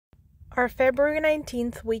Our February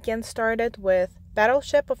 19th weekend started with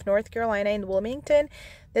Battleship of North Carolina in Wilmington.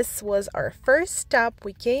 This was our first stop.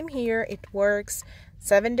 We came here. It works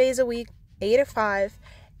 7 days a week, 8 to 5,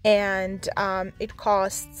 and it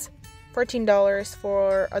costs $14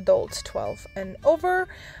 for adults 12 and over.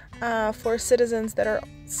 For citizens that are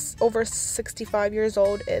over 65 years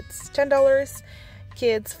old, it's $10.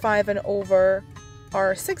 Kids 5 and over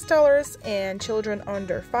are $6, and children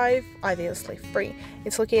under 5 obviously free.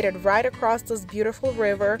 It's located right across this beautiful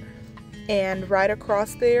river, and right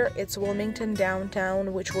across there it's Wilmington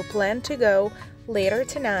Downtown, which we plan to go later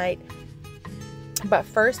tonight. But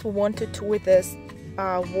first we wanted to tour this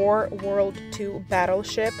World II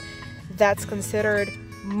battleship that's considered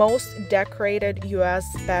most decorated U.S.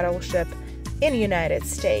 battleship in the United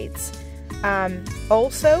States.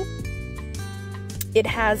 Also, it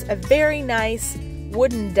has a very nice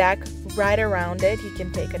wooden deck right around it. You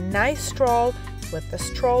can take a nice stroll with the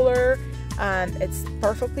stroller. It's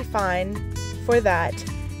perfectly fine for that.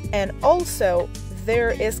 And also,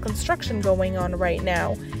 there is construction going on right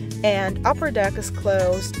now, and upper deck is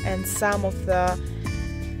closed and some of the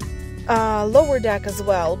lower deck as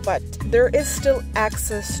well, but there is still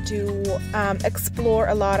access to explore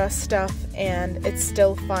a lot of stuff, and it's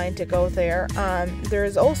still fine to go there. There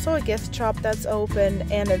is also a gift shop that's open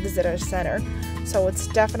and a visitor center, so it's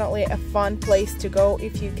definitely a fun place to go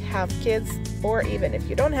if you have kids, or even if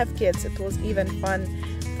you don't have kids. It was even fun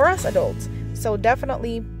for us adults. So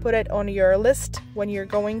definitely put it on your list when you're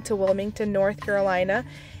going to Wilmington, North Carolina,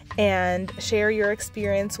 and share your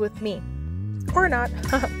experience with me. Or not.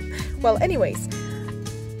 Well, anyways,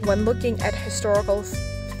 when looking at historical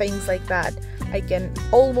things like that, I can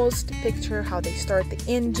almost picture how they start the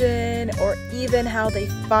engine or even how they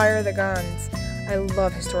fire the guns. I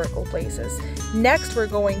love historical places. Next, we're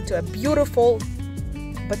going to a beautiful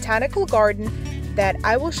botanical garden that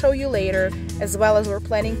I will show you later, as well as we're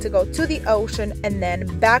planning to go to the ocean and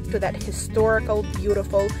then back to that historical,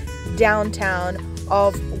 beautiful downtown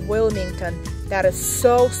of Wilmington. That is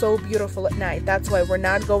so beautiful at night. That's why we're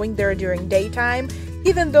not going there during daytime,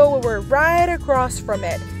 even though we were right across from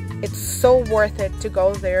it. It's so worth it to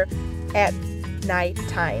go there at night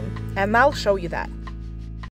time, and I'll show you that.